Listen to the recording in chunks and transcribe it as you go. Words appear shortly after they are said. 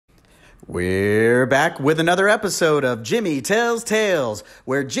We're back with another episode of Jimmy Tells Tales,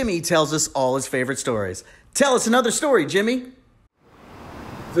 where Jimmy tells us all his favorite stories. Tell us another story, Jimmy.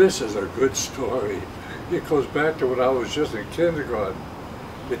 This is a good story. It goes back to when I was just in kindergarten.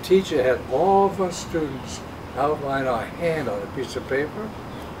 The teacher had all of us students outline our hand on a piece of paper,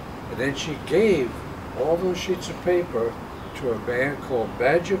 and then she gave all those sheets of paper to a man called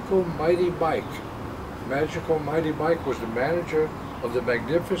Magical Mighty Mike. Magical Mighty Mike was the manager of the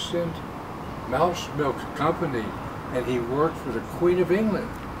magnificent Mouse Milk Company, and he worked for the Queen of England.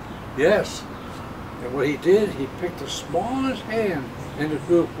 Yes. And what he did, he picked the smallest hand in the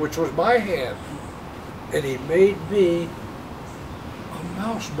group, which was my hand, and he made me a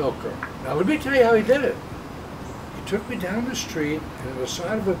mouse milker. Now let me tell you how he did it. He took me down the street, and on the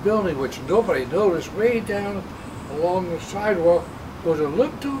side of a building, which nobody noticed, way down along the sidewalk, was a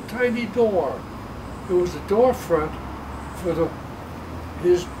little tiny door. It was the door front for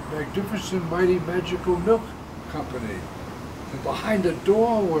his magnificent, mighty, magical milk company. And behind the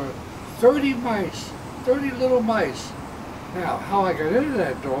door were 30 mice, 30 little mice. Now, how I got into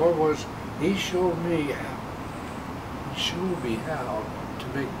that door was he showed me how to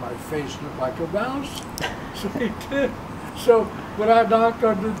make my face look like a mouse. So he did. So when I knocked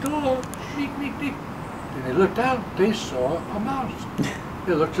on the door, and they looked out, they saw a mouse.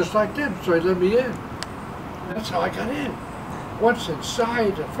 It looked just like them, so he let me in. That's how I got in. Once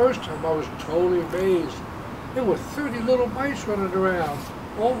inside, the first time I was totally amazed. There were 30 little mice running around,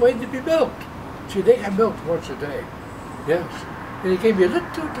 all waiting to be milked. See, they got milked once a day. Yes. And he gave me a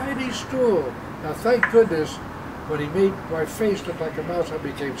little tiny stool. Now, thank goodness, when he made my face look like a mouse, I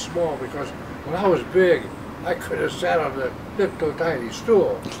became small, because when I was big, I could have sat on the little tiny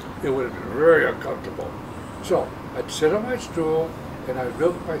stool. It would have been very uncomfortable. So, I'd sit on my stool, and I'd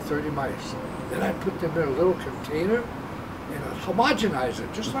milk my 30 mice. Then I'd put them in a little container, and I'd homogenize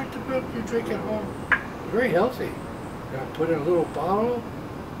it, just like the milk you drink at home. Very healthy. And I'd put in a little bottle,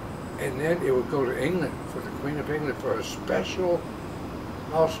 and then it would go to England, for the Queen of England, for her special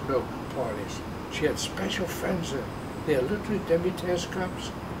mouse milk parties. She had special friends there. They had little demi-tasse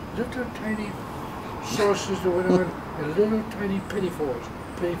cups, little tiny saucers that went on, and little tiny petit fours.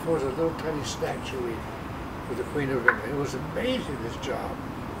 Petit fours are little tiny snacks you eat for the Queen of England. It was amazing, this job.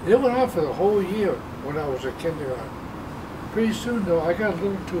 And it went on for the whole year when I was a kindergarten. Pretty soon, though, I got a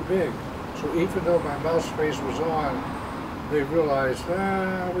little too big. So even though my mouse face was on, they realized,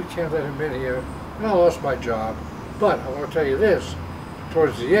 we can't let him in here. And I lost my job. But I want to tell you this,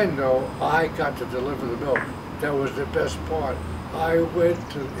 towards the end, though, I got to deliver the milk. That was the best part. I went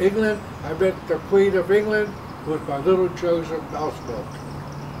to England, I met the Queen of England with my little jugs of mouse milk.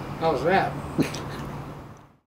 How's that?